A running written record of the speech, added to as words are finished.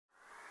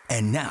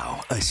And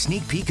now, a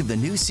sneak peek of the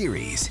new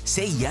series,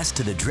 Say Yes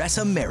to the Dress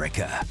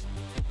America.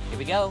 Here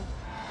we go.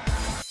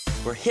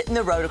 We're hitting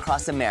the road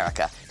across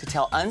America to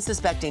tell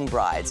unsuspecting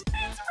brides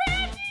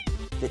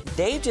that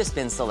they've just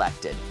been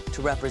selected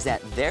to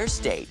represent their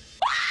state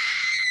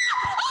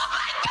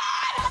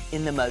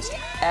in the most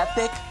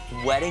epic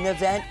wedding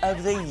event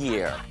of the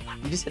year.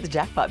 You just hit the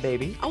jackpot,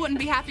 baby. I wouldn't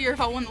be happier if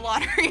I won the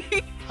lottery.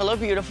 Hello,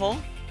 beautiful.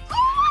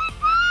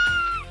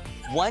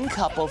 One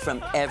couple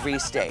from every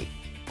state,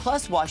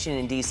 plus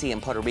Washington, D.C.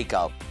 and Puerto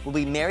Rico, will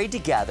be married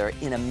together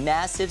in a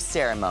massive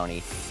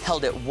ceremony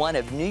held at one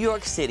of New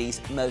York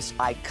City's most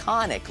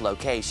iconic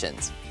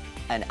locations.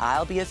 And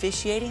I'll be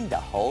officiating the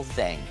whole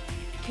thing.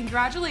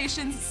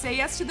 Congratulations, Say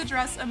Yes to the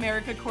Dress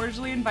America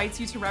cordially invites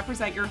you to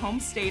represent your home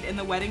state in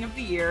the wedding of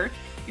the year.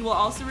 You will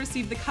also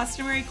receive the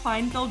customary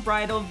Kleinfeld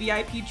bridal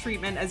VIP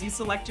treatment as you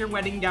select your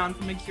wedding gown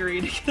from a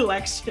curated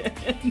collection.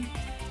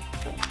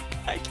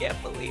 I can't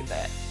believe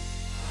it.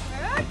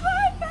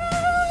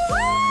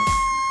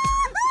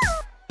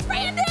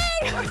 Randy!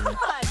 Come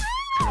on!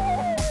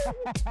 Oh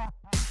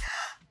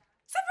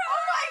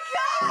my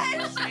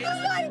gosh! Oh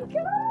my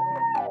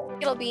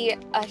god! It'll be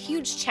a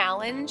huge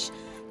challenge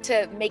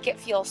to make it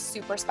feel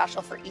super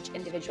special for each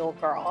individual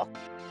girl.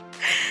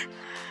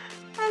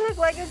 I look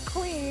like a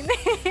queen.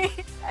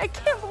 I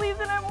can't believe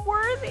that I'm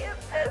worthy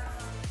of this.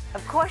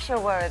 Of course you're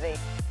worthy.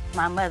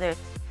 My mother,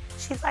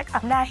 she's like,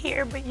 I'm not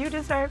here, but you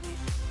deserve it.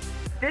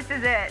 This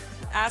is it.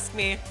 Ask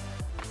me.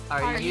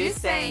 Are you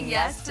saying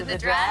yes to the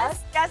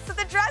dress? Yes to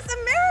the dress,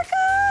 America!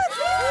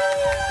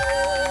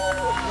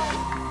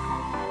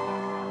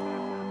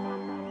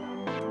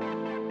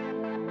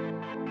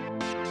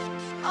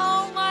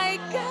 Oh my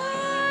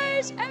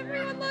gosh!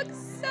 Everyone looks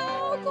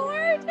so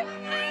gorgeous!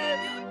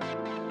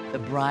 The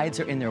brides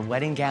are in their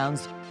wedding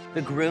gowns,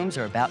 the grooms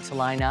are about to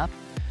line up,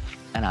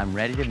 and I'm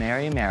ready to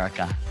marry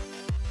America.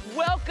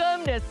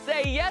 Welcome to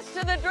Say Yes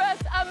to the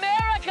Dress America!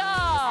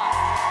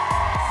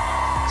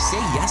 Say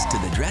Yes to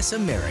the Dress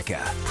America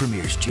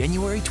premieres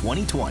January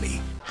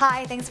 2020.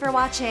 Hi, thanks for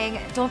watching.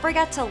 Don't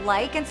forget to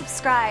like and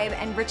subscribe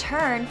and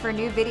return for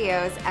new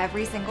videos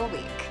every single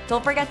week.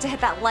 Don't forget to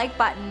hit that like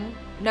button.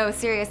 No,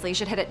 seriously, you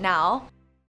should hit it now.